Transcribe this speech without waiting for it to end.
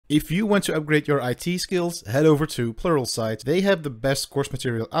If you want to upgrade your IT skills, head over to Pluralsight. They have the best course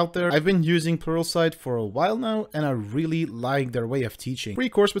material out there. I've been using Pluralsight for a while now, and I really like their way of teaching. Free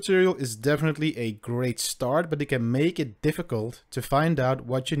course material is definitely a great start, but it can make it difficult to find out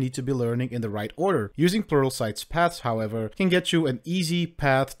what you need to be learning in the right order. Using Pluralsight's paths, however, can get you an easy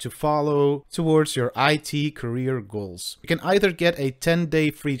path to follow towards your IT career goals. You can either get a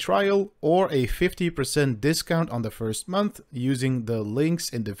 10-day free trial or a 50% discount on the first month using the links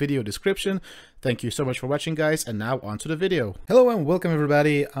in the video description. Thank you so much for watching, guys, and now on to the video. Hello and welcome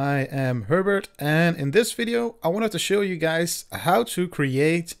everybody. I am Herbert, and in this video I wanted to show you guys how to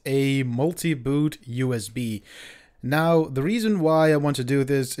create a multi-boot USB. Now, the reason why I want to do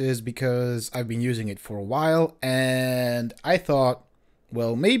this is because I've been using it for a while, and I thought,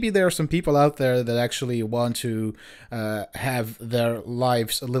 well, maybe there are some people out there that actually want to have their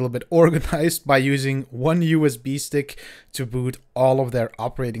lives a little bit organized by using one USB stick to boot all of their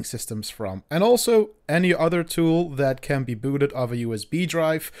operating systems from. And also any other tool that can be booted off a USB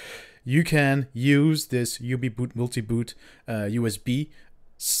drive, you can use this YUMI Multiboot USB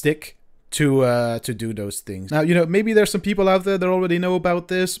stick to do those things. Now, you know, maybe there's some people out there that already know about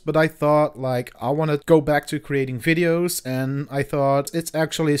this, but I thought, like, I want to go back to creating videos, and I thought it's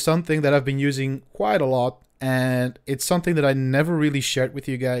actually something that I've been using quite a lot, and it's something that I never really shared with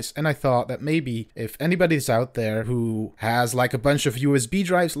you guys. And I thought that maybe if anybody's out there who has like a bunch of USB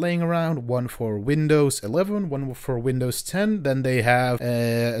drives laying around, one for Windows 11, one for Windows 10, then they have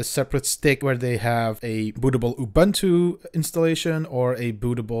a separate stick where they have a bootable Ubuntu installation or a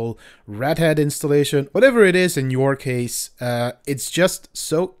bootable Red Hat installation, whatever it is in your case, it's just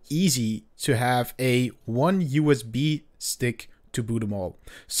so easy to have a one USB stick to boot them all.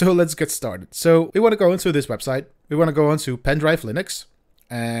 So let's get started. So we want to go into this website. We want to go into Pendrive Linux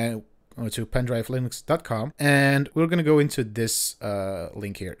and go to pendrivelinux.com, and we're going to go into this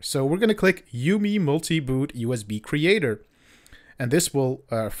link here. So we're going to click YUMI Multiboot USB Creator, and this will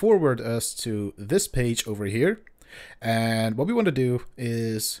forward us to this page over here. And what we want to do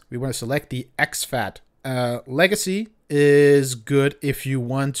is we want to select the exFAT. Legacy is good if you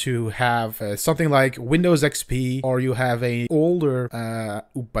want to have something like Windows XP, or you have a older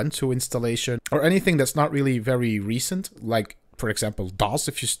Ubuntu installation, or anything that's not really very recent, like for example DOS,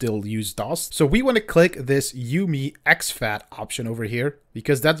 if you still use DOS. So we want to click this YUMI exFAT option over here,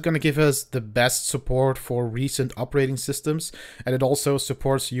 because that's going to give us the best support for recent operating systems, and it also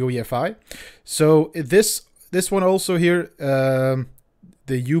supports UEFI. So this one also here,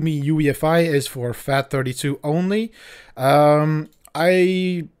 the YUMI UEFI is for FAT32 only. I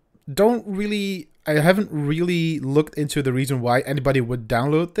haven't really looked into the reason why anybody would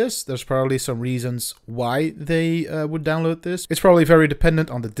download this. There's probably some reasons why they would download this. It's probably very dependent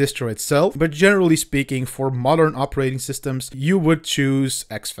on the distro itself, but generally speaking, for modern operating systems, you would choose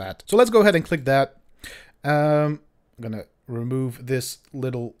exFAT. So let's go ahead and click that. I'm gonna remove this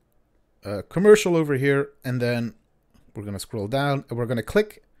little commercial over here, and then we're going to scroll down and we're going to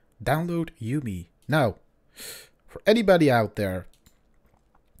click download YUMI. Now, for anybody out there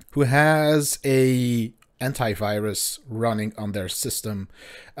who has a antivirus running on their system,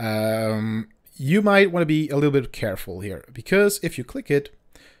 you might want to be a little bit careful here, because if you click it,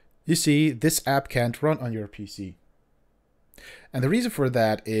 you see this app can't run on your PC. And the reason for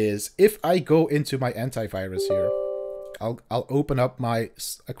that is, if I go into my antivirus here, I'll open up my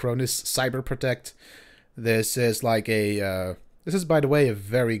Acronis Cyberprotect. This is like a this is, by the way, a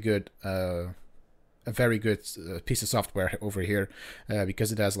very good piece of software over here,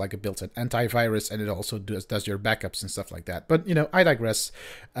 because it has like a built-in antivirus, and it also does your backups and stuff like that. But you know, I digress.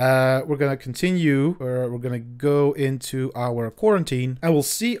 We're gonna continue, or we're gonna go into our quarantine, and we'll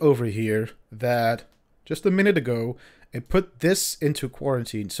see over here that just a minute ago it put this into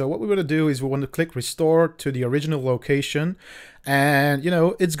quarantine. So what we want to do is we want to click restore to the original location, and you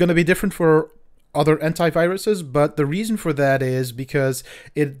know, it's gonna be different for other antiviruses, but the reason for that is because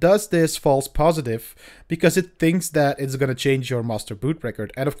it does this false positive because it thinks that it's going to change your master boot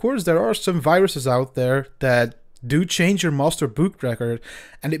record. And of course, there are some viruses out there that do change your master boot record,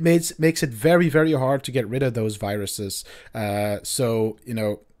 and it makes it very, very hard to get rid of those viruses. So, you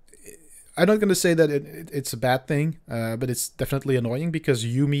know, I'm not going to say that it's a bad thing, but it's definitely annoying, because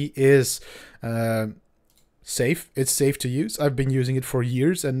YUMI is safe. It's safe to use. I've been using it for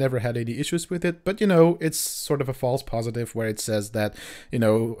years and never had any issues with it. But you know, it's sort of a false positive where it says that, you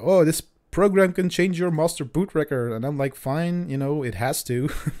know, oh, this program can change your master boot record, and I'm like, fine, you know, it has to,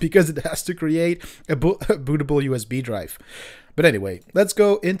 because it has to create a bootable USB drive. But anyway, let's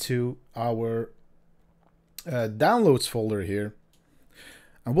go into our downloads folder here.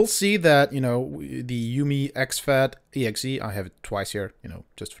 And we'll see that, you know, the YUMI exFAT exe, I have it twice here, you know,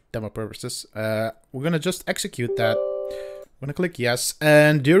 just for demo purposes. We're going to just execute that. I'm going to click yes.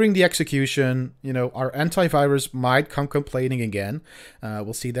 And during the execution, you know, our antivirus might come complaining again.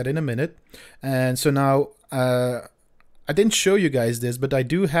 We'll see that in a minute. And so now, I didn't show you guys this, but I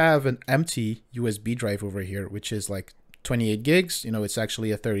do have an empty USB drive over here, which is like 28 gigs. You know, it's actually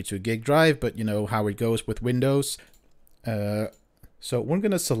a 32 gig drive, but you know how it goes with Windows. So we're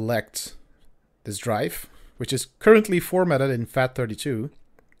going to select this drive, which is currently formatted in FAT32,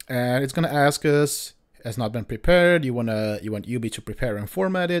 and it's going to ask us, has not been prepared. You want YUMI to prepare and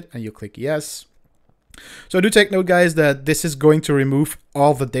format it, and you click yes. So do take note, guys, that this is going to remove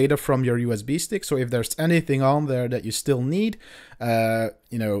all the data from your USB stick. So if there's anything on there that you still need, you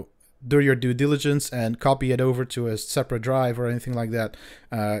know, do your due diligence and copy it over to a separate drive or anything like that,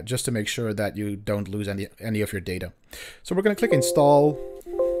 just to make sure that you don't lose any of your data. So we're going to click install,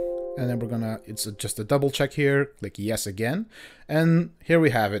 and then we're going to, it's just a double check here, click yes again, and here we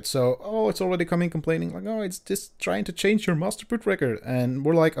have it. So, oh, it's already coming complaining, like, oh, it's just trying to change your master boot record. And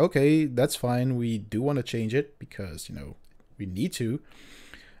we're like, okay, that's fine. We do want to change it because, you know, we need to.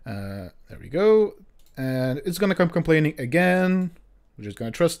 There we go. And it's going to come complaining again. We're just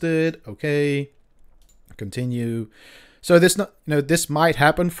going to trust it. Okay, continue. So this, you know, this might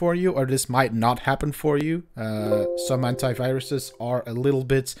happen for you, or this might not happen for you. Some antiviruses are a little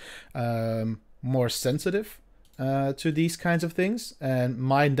bit more sensitive to these kinds of things, and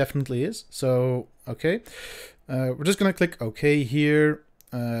mine definitely is. So okay, we're just going to click OK here.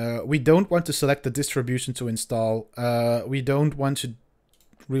 We don't want to select the distribution to install. We don't want to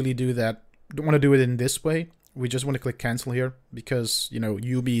really do that. Don't want to do it in this way. We just want to click cancel here because, you know,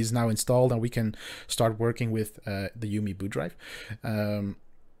 YUMI is now installed and we can start working with the YUMI boot drive.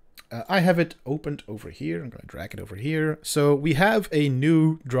 I have it opened over here. I'm going to drag it over here. So we have a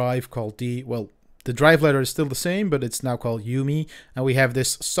new drive called the drive letter is still the same, but it's now called YUMI. And we have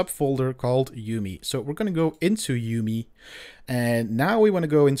this subfolder called YUMI. So we're going to go into YUMI, and now we want to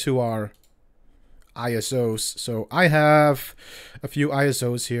go into our ISOs. So I have a few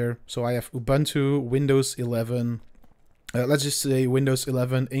ISOs here. So I have Ubuntu, Windows 11, let's just say Windows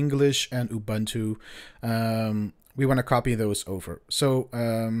 11 English and Ubuntu. We want to copy those over. So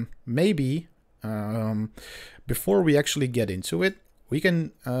maybe before we actually get into it, we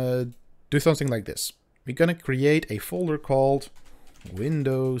can do something like this. We're going to create a folder called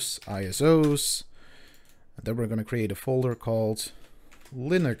Windows ISOs. And then we're going to create a folder called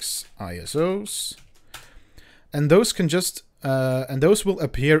Linux ISOs, and those can just and those will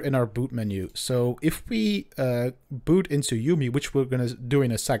appear in our boot menu. So if we boot into YUMI, which we're going to do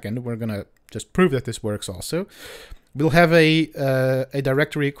in a second, we're going to just prove that this works also. We'll have a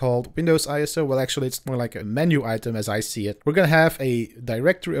directory called Windows ISO. Well, actually, it's more like a menu item as I see it. We're going to have a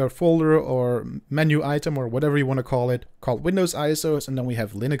directory or folder or menu item or whatever you want to call it called Windows ISOs, and then we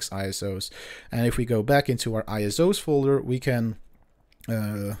have Linux ISOs. And if we go back into our ISOs folder, we can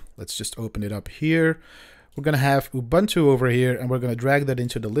let's just open it up here. We're going to have Ubuntu over here, and we're going to drag that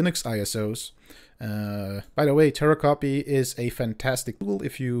into the Linux ISOs. By the way, Terracopy is a fantastic tool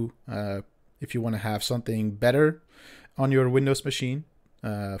if you want to have something better on your Windows machine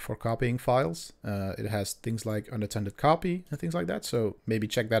for copying files. It has things like unattended copy and things like that, so maybe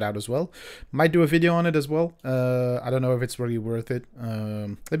check that out as well. Might do a video on it as well. I don't know if it's really worth it.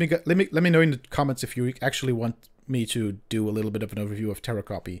 Let me know in the comments if you actually want me to do a little bit of an overview of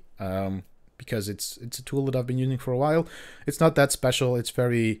Terracopy, because it's a tool that I've been using for a while. It's not that special. It's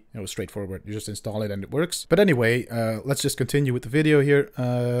very, you know, straightforward. You just install it and it works. But anyway, let's just continue with the video here.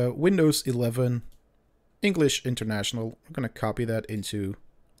 Windows 11 English International. I'm gonna copy that into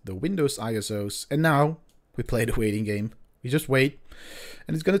the Windows ISOs, and now we play the waiting game. We just wait,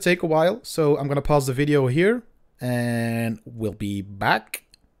 and it's gonna take a while. So I'm gonna pause the video here, and we'll be back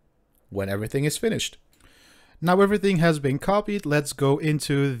when everything is finished. Now everything has been copied. Let's go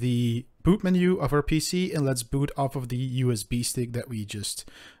into the boot menu of our PC and let's boot off of the USB stick that we just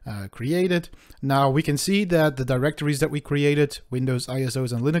created. Now we can see that the directories that we created, Windows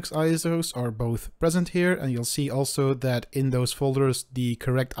ISOs and Linux ISOs, are both present here, and you'll see also that in those folders the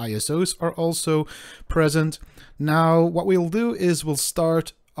correct ISOs are also present. Now what we'll do is we'll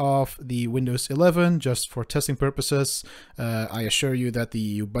start off the Windows 11 just for testing purposes. I assure you that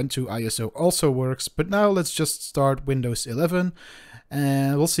the Ubuntu ISO also works, but now let's just start Windows 11,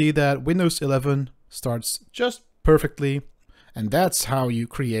 and we'll see that Windows 11 starts just perfectly, and that's how you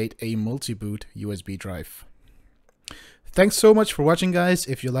create a multi-boot USB drive. Thanks so much for watching, guys.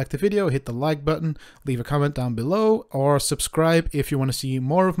 If you liked the video, hit the like button, leave a comment down below, or subscribe if you want to see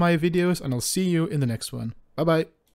more of my videos, and I'll see you in the next one. Bye bye.